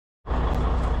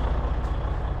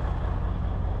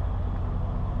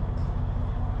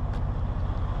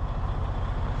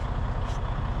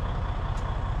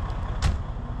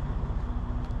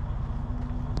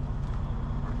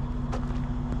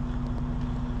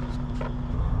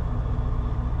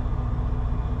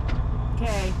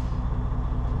Okay.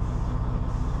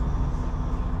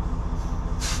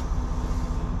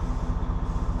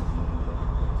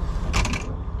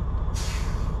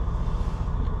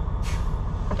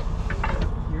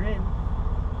 You're in.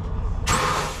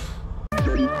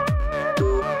 3,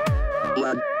 2,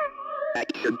 1,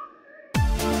 action.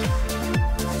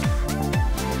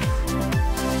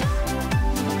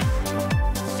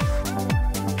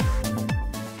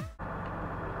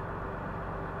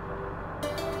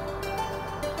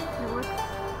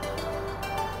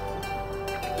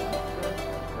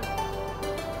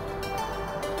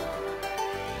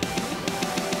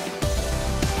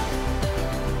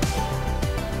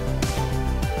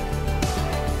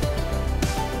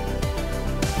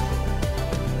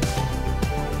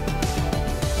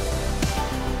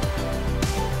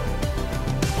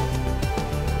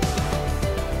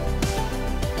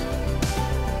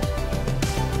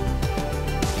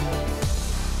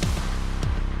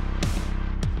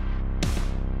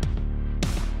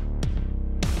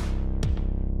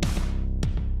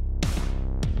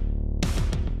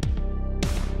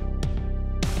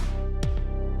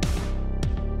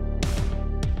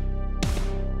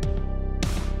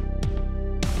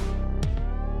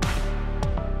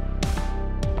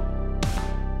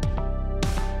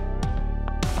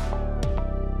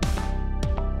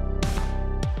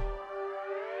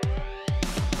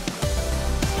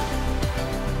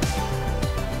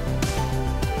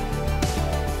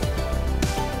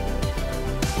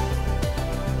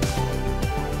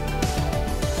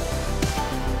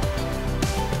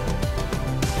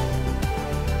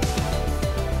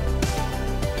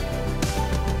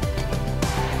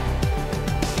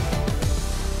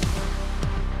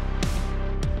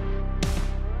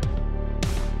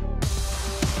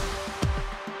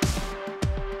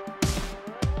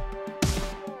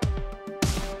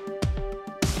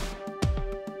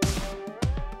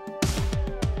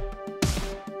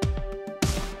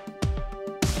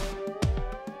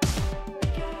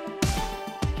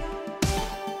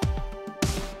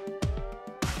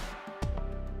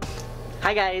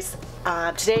 Hi guys,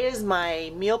 today is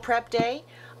my meal prep day.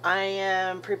 I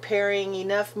am preparing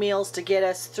enough meals to get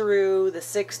us through the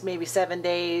 6, maybe 7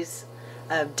 days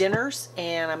of dinners,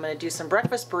 and I'm going to do some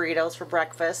breakfast burritos for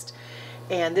breakfast,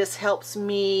 and this helps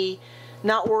me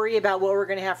not worry about what we're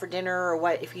going to have for dinner, or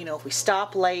what if if we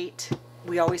stop late.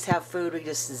 We always have food. We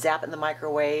just zap it in the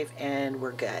microwave and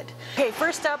we're good. Okay,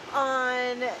 first up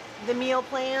on the meal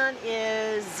plan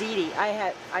is ziti.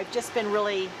 I've just been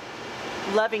really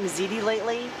loving ziti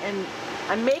lately, and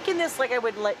I'm making this like I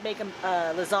would make a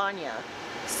lasagna,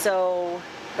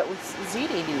 but with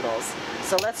ziti noodles.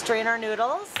 So let's drain our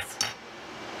noodles.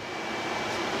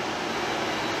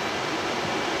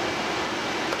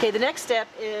 Okay, the next step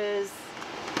is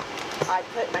I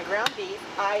put my ground beef.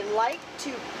 I like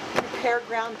to prepare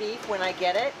ground beef when I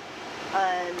get it,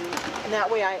 and that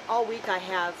way all week I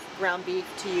have ground beef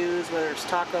to use, whether it's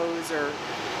tacos or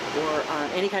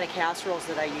any kind of casseroles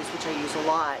that I use, which I use a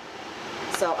lot.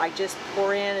 So I just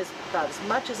pour in about as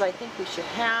much as I think we should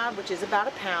have, which is about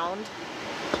a pound.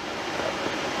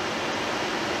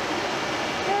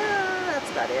 Yeah, that's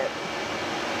about it.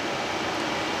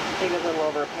 Maybe a little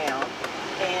over a pound.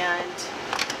 And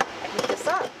I heat this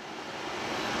up.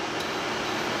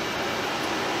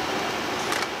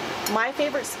 My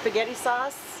favorite spaghetti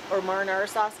sauce or marinara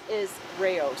sauce is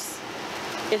Rao's.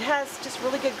 It has just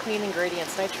really good clean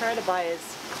ingredients, and I try to buy as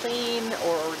clean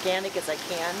or organic as I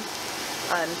can.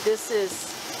 This is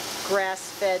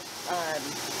grass-fed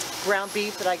ground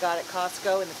beef that I got at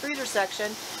Costco in the freezer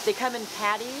section. They come in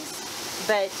patties,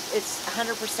 but it's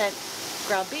 100%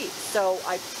 ground beef. So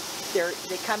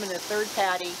they come in a third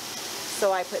patty.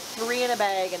 So I put 3 in a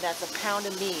bag, and that's a pound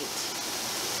of meat.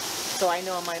 So I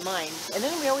know in my mind. And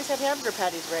then we always have hamburger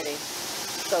patties ready.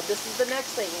 So this is the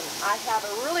next thing. I have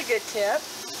a really good tip.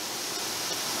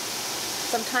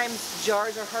 Sometimes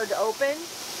jars are hard to open,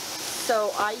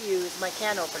 so I use my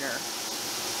can opener.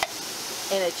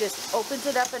 And it just opens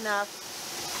it up enough,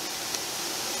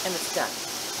 and it's done.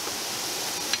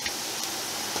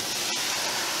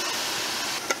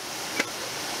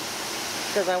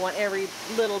 Because I want every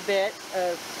little bit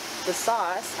of the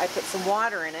sauce, I put some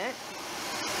water in it,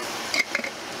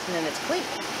 and then it's clean.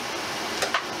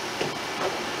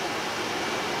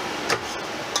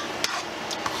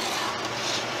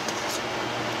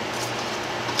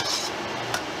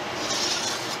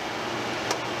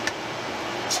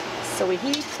 So we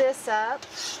heat this up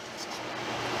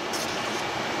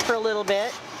for a little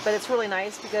bit, but it's really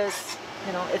nice because,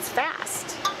 it's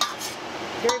fast.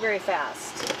 Very, very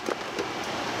fast.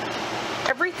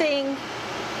 Everything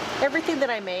that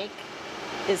I make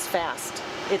is fast.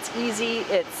 It's easy,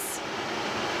 it's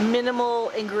minimal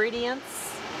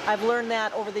ingredients. I've learned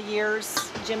that over the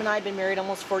years. Jim and I have been married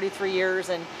almost 43 years,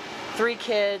 and 3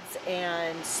 kids,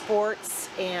 and sports,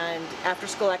 and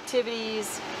after-school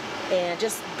activities, and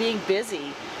just being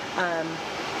busy.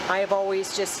 I have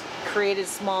always just created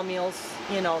small meals,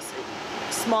 you know,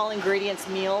 small ingredients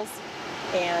meals,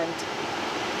 and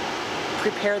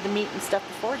prepare the meat and stuff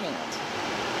beforehand.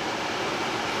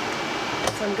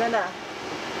 So I'm gonna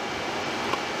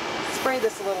spray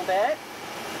this a little bit.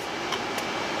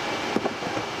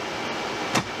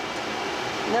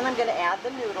 And then I'm gonna add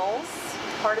the noodles,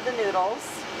 part of the noodles.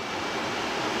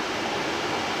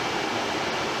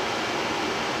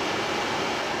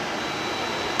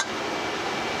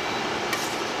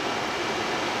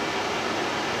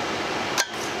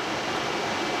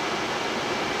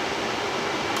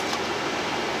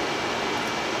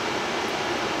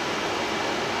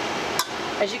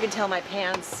 As you can tell, my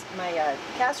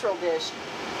casserole dish,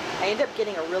 I end up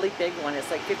getting a really big one. It's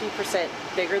like 50%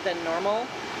 bigger than normal,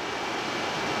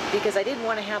 because I didn't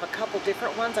want to have a couple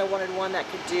different ones. I wanted one that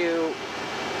could do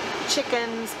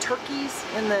chickens, turkeys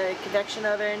in the convection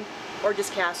oven, or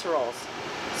just casseroles.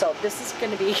 So this is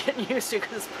going to be getting used to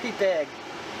because it's pretty big.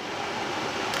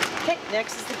 Okay,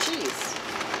 next is the cheese.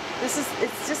 It's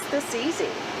just this easy.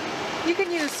 You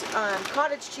can use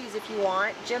cottage cheese if you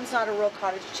want. Jim's not a real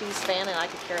cottage cheese fan, and I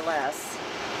could care less.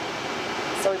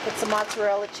 So we put some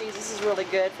mozzarella cheese. This is really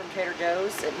good from Trader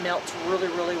Joe's. It melts really,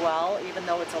 really well, even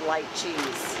though it's a light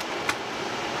cheese.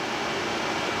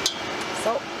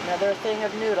 So another thing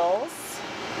of noodles.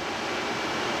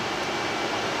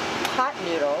 Hot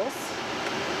noodles.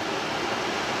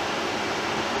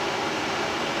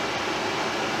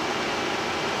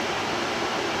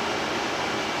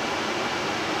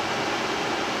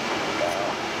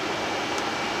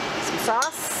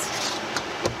 Sauce.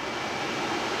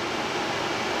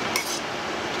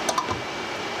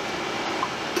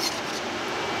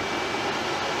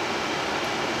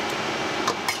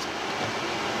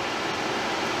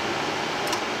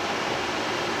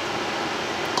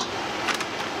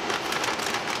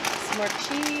 Some more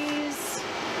cheese.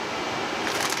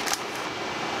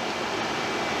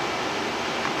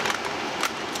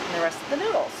 And the rest of the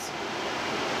noodles.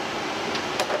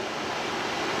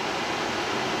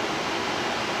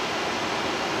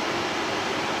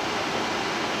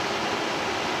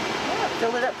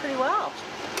 Filled it up pretty well.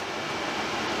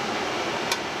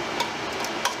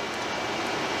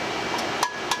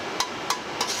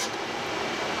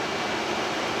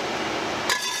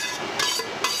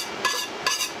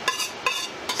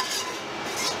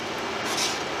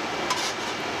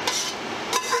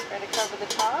 Try to cover the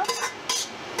top.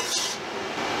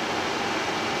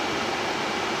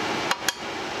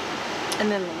 And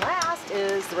then last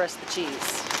is the rest of the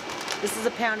cheese. This is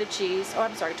a pounded cheese. Oh,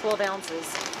 I'm sorry, 12 ounces.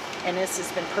 And this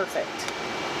has been perfect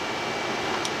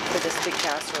for this big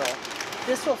casserole.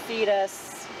 This will feed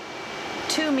us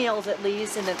 2 meals at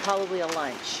least, and then probably a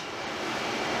lunch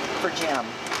for Jim.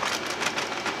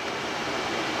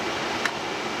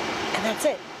 And that's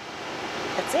it.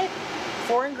 That's it.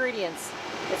 4 ingredients.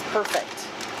 It's perfect.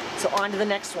 So on to the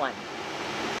next one.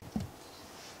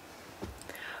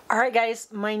 Alright guys,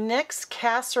 my next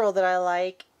casserole that I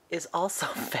like is also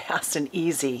fast and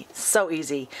easy. So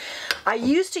easy. I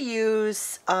used to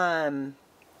use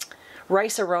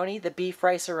rice-a-roni, the beef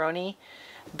rice-a-roni,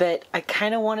 but I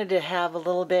kind of wanted to have a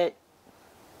little bit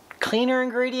cleaner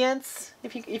ingredients,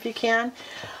 if you can.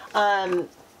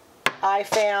 I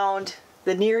found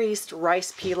the Near East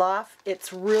rice pilaf.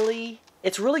 It's really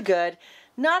good.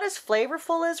 Not as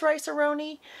flavorful as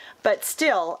rice-a-roni, but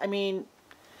still, I mean,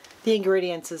 the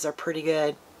ingredients are pretty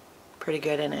good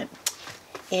in it.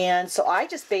 And so I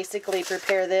just basically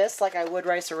prepare this like I would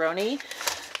rice-a-roni.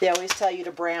 They always tell you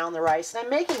to brown the rice. And I'm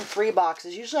making 3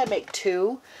 boxes. Usually I make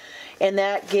 2. And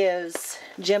that gives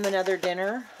Jim another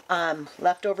dinner,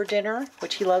 leftover dinner,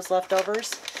 which he loves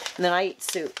leftovers. And then I eat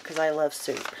soup because I love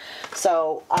soup.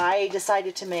 So I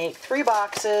decided to make 3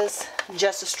 boxes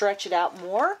just to stretch it out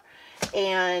more.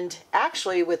 And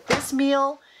actually with this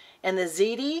meal and the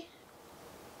ziti,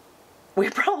 we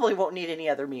probably won't need any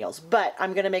other meals, but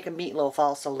I'm going to make a meatloaf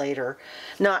also later.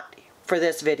 Not for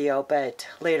this video, but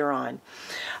later on.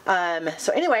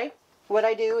 So anyway, what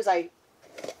I do is I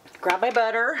grab my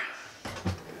butter.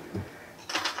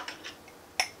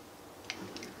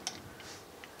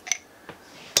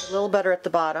 A little butter at the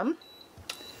bottom.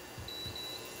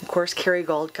 Of course,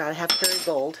 Kerrygold. Gotta have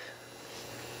Kerrygold.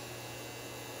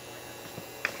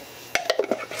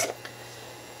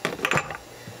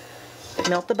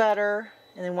 Melt the butter,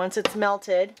 and then once it's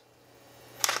melted,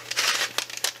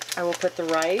 I will put the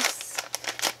rice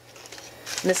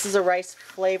And this is a rice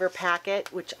flavor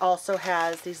packet, which also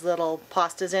has these little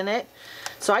pastas in it.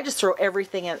 So I just throw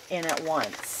everything in at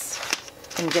once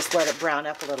and just let it brown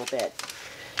up a little bit.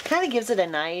 Kind of gives it a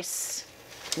nice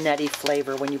nutty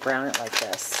flavor when you brown it like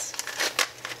this.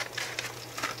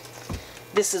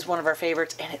 This is one of our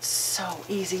favorites, and it's so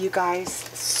easy, you guys.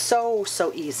 So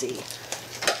easy.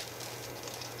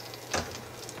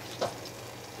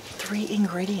 3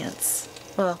 ingredients.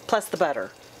 Well, plus the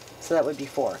butter. So that would be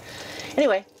 4.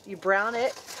 Anyway, you brown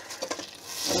it.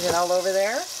 Put it all over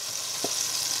there.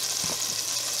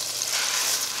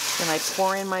 Then I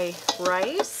pour in my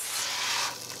rice.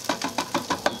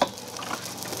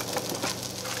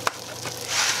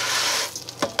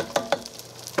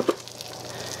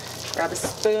 Grab a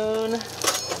spoon.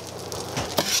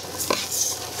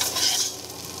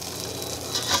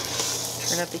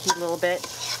 Turn up the heat a little bit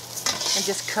and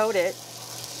just coat it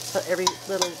so every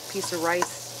little piece of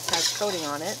rice has coating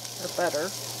on it, or butter.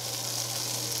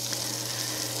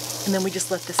 And then we just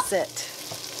let this sit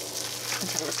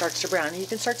until it starts to brown. And you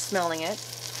can start smelling it.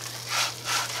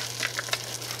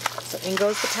 So in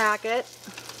goes the packet.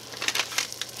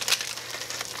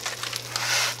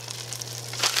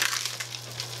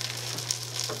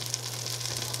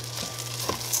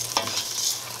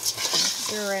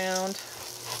 Mix it around.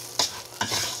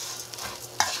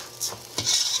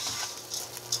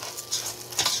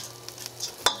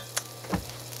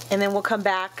 And then we'll come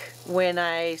back when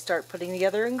I start putting the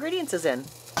other ingredients in.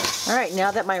 All right, now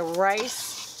that my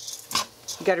rice,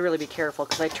 you gotta really be careful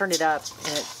because I turned it up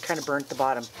and it kind of burnt the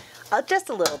bottom. Just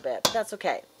a little bit, but that's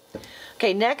okay.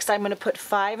 Okay, next I'm gonna put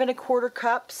 5 1/4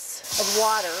 cups of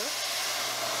water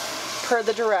per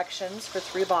the directions for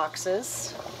 3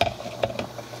 boxes.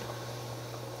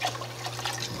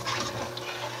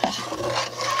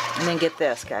 And then get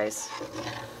this, guys,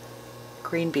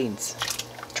 green beans.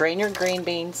 Drain your green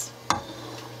beans.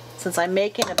 Since I'm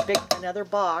making another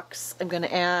box, I'm going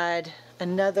to add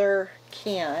another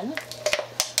can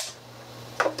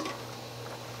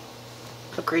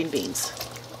of green beans.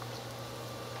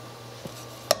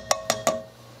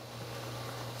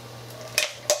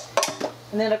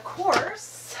 And then of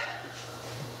course,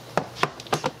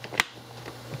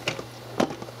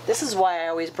 this is why I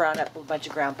always brown up a bunch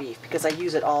of ground beef, because I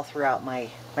use it all throughout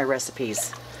my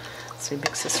recipes. So we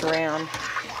mix this around.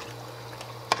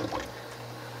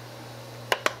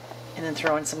 And then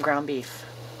throw in some ground beef.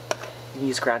 You can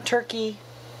use ground turkey.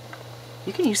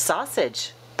 You can use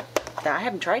sausage. Now, I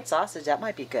haven't tried sausage. That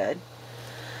might be good.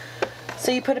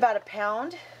 So you put about 1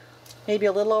 pound, maybe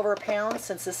a little over 1 pound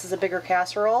since this is a bigger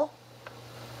casserole.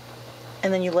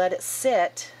 And then you let it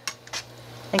sit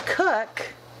and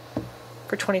cook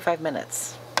for 25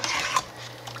 minutes.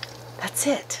 That's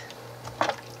it.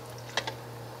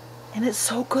 And it's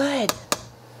so good.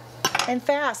 And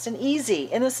fast and easy.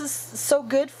 And this is so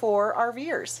good for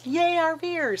RVers. Yay,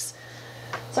 RVers!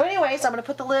 So anyways, I'm going to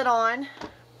put the lid on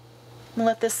and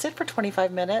let this sit for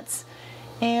 25 minutes.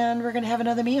 And we're going to have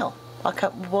another meal.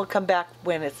 We'll come back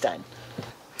when it's done.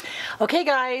 Okay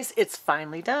guys, it's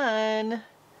finally done.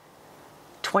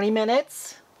 20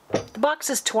 minutes. The box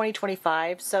is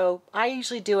 20-25, so I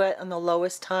usually do it on the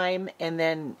lowest time, and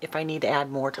then if I need to add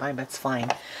more time, that's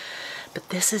fine. But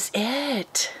this is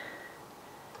it.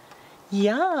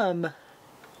 Yum!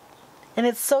 And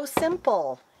it's so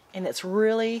simple, and it's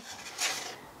really,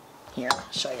 here,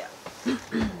 I'll show you.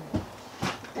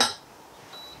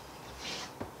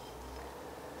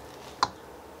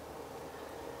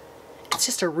 It's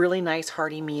just a really nice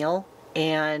hearty meal,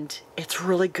 and it's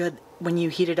really good when you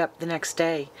heat it up the next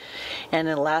day. And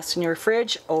it'll last in your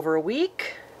fridge over a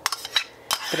week,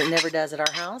 but it never does at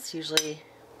our house. Usually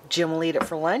Jim will eat it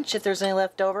for lunch if there's any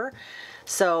left over.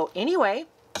 So anyway,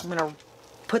 I'm going to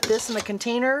put this in the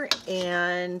container,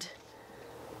 and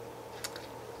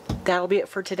that'll be it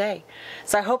for today.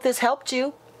 So I hope this helped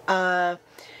you.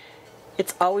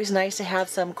 It's always nice to have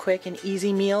some quick and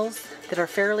easy meals that are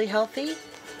fairly healthy.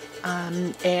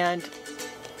 And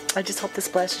I just hope this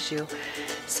blesses you.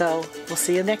 So we'll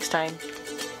see you next time.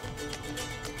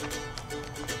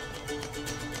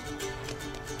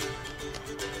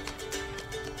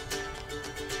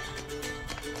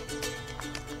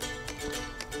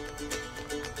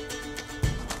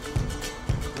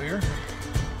 Clear.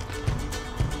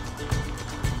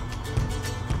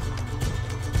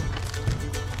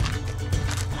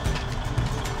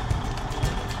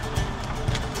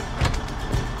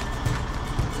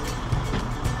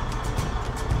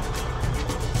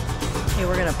 Okay,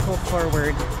 we're gonna pull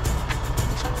forward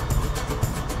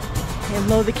and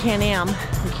load the CanAm.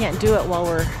 We can't do it while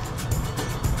we're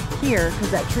here because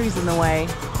that tree's in the way.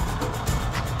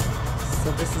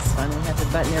 so this is fun. We have to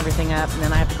button everything up, and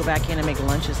then I have to go back in and make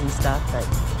lunches and stuff, but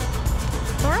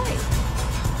it's all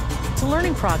right. It's a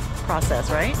learning process,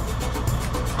 right?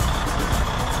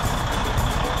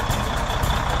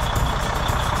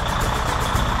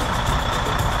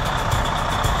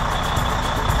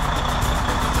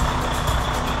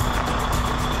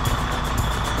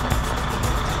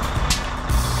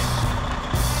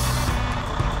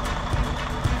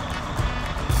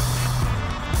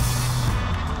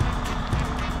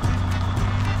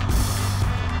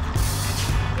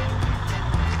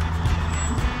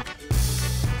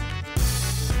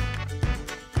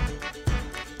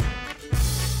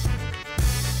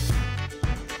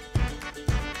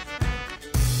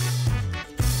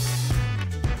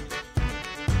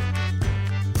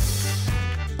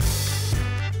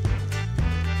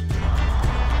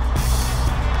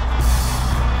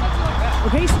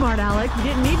 Okay, smart Alec, you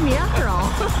didn't need me after all.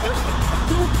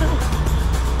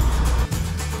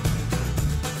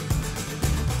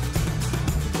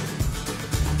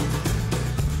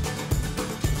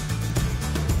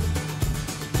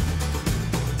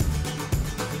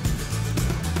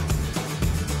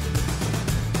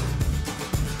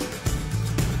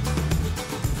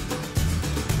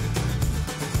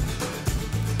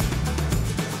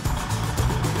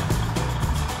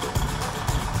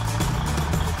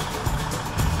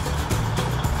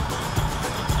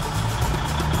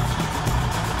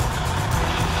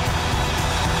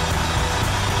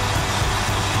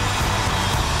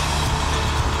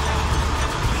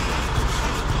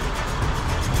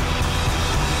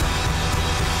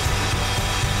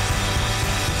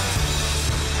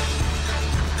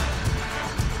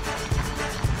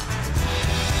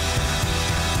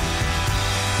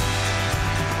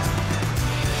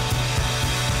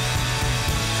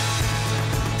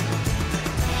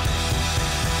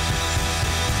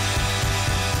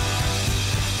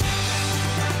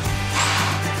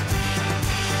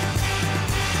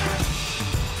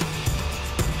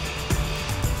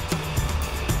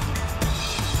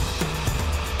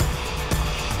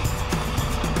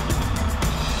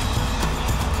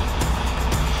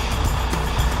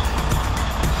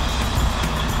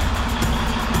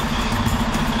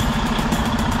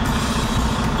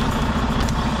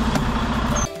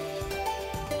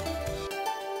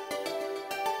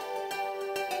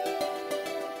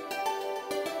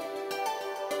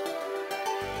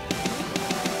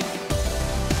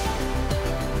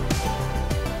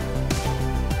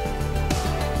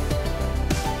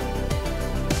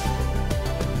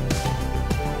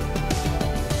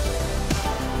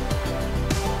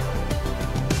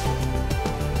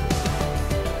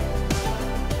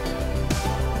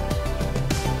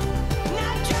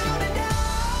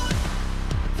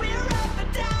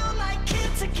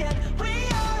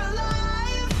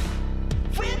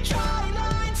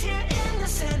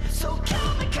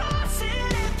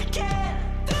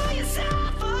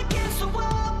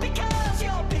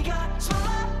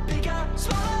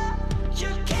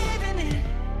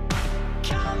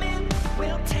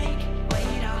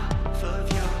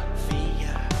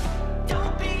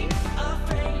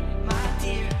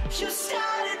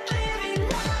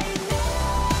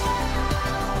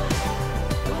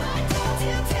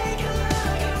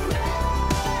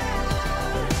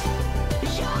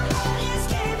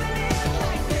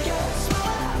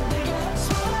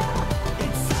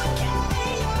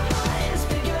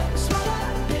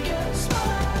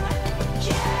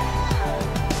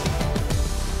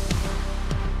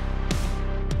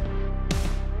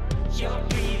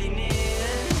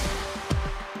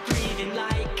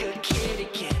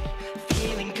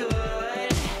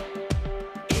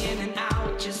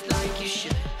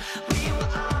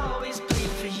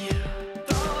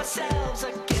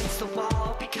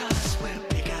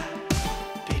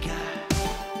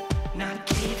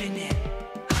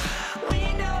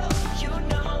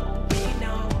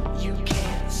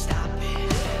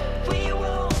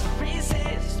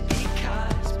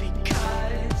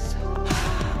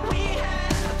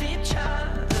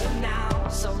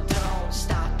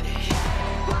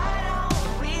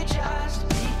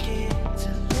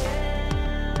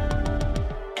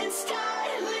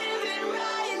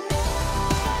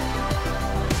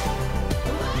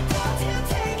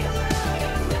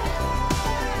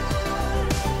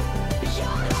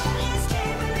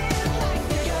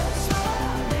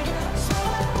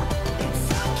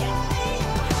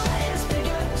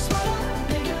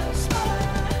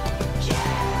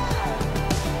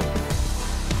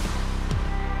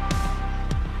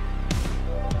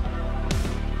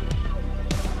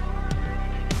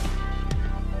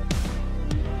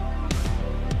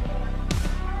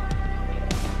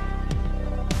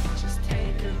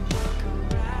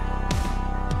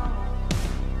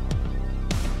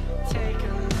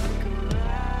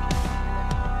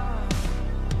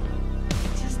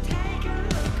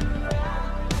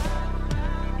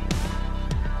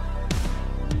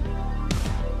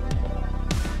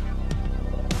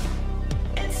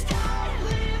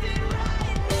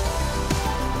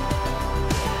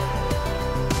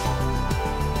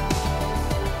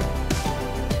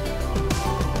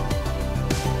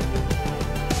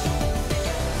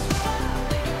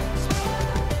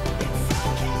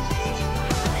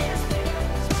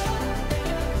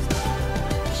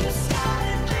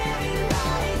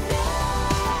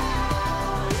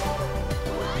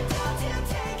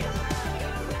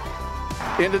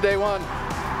 Into day one.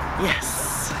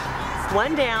 Yes.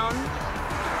 1 down,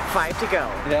 5 to go.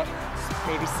 Yep.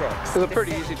 Maybe 6. It was a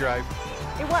pretty easy drive.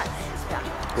 It was,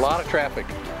 yeah. A lot of traffic.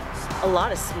 A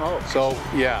lot of smoke. So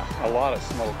yeah, a lot of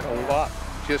smoke. A lot.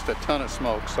 Just a ton of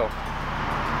smoke. So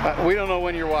we don't know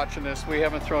when you're watching this. We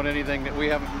haven't thrown anything. We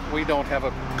don't have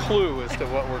a clue as to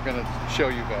what we're going to show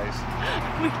you guys.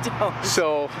 We don't.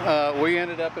 So we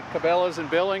ended up at Cabela's in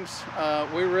Billings.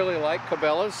 We really like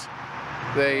Cabela's.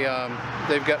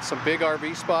 They've got some big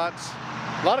RV spots.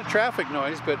 A lot of traffic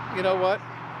noise, but you know what?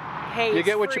 Hey, you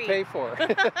get what free. you pay for.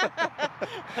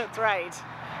 That's right.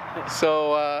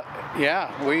 So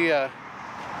yeah,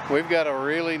 we've got a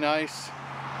really nice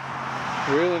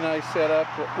setup.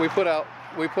 We put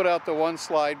out the one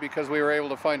slide because we were able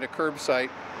to find a curb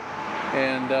site,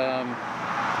 and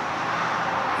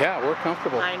yeah, we're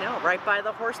comfortable. I know, right by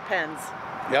the horse pens.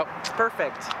 Yep. It's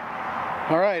perfect.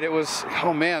 All right, it was,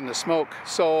 oh man, the smoke.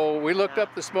 So we looked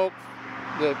up the smoke,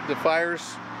 the fire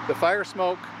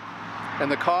smoke, and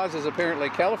the cause is apparently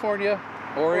California,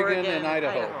 Oregon and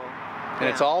Idaho. And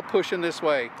it's all pushing this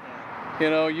way. You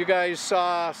know, you guys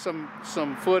saw some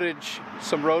footage,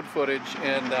 some road footage,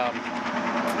 and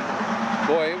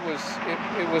boy, it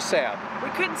was sad. We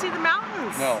couldn't see the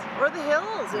mountains. No. Or the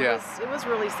hills. It was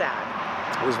really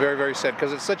sad. It was very, very sad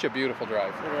because it's such a beautiful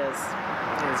drive. It is.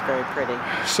 It is very pretty.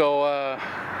 So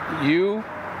you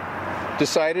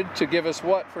decided to give us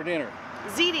what for dinner?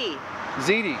 Ziti.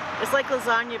 Ziti. It's like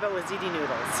lasagna but with ziti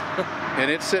noodles.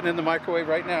 And it's sitting in the microwave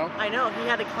right now. I know, he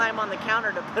had to climb on the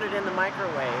counter to put it in the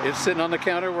microwave. It's sitting on the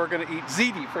counter. We're going to eat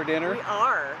ziti for dinner. We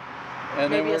are.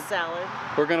 And maybe then a salad.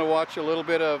 We're going to watch a little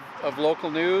bit of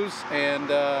local news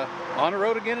and on the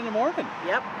road again in the morning.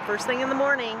 Yep, first thing in the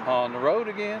morning. On the road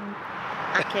again.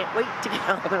 I can't wait to get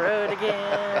on the road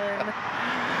again.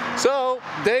 So,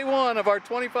 day one of our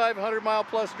 2,500 mile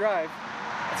plus drive.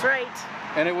 That's right.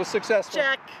 And it was successful.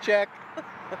 Check. Check.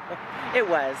 It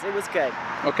was good.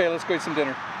 Okay, let's go eat some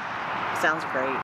dinner. Sounds great.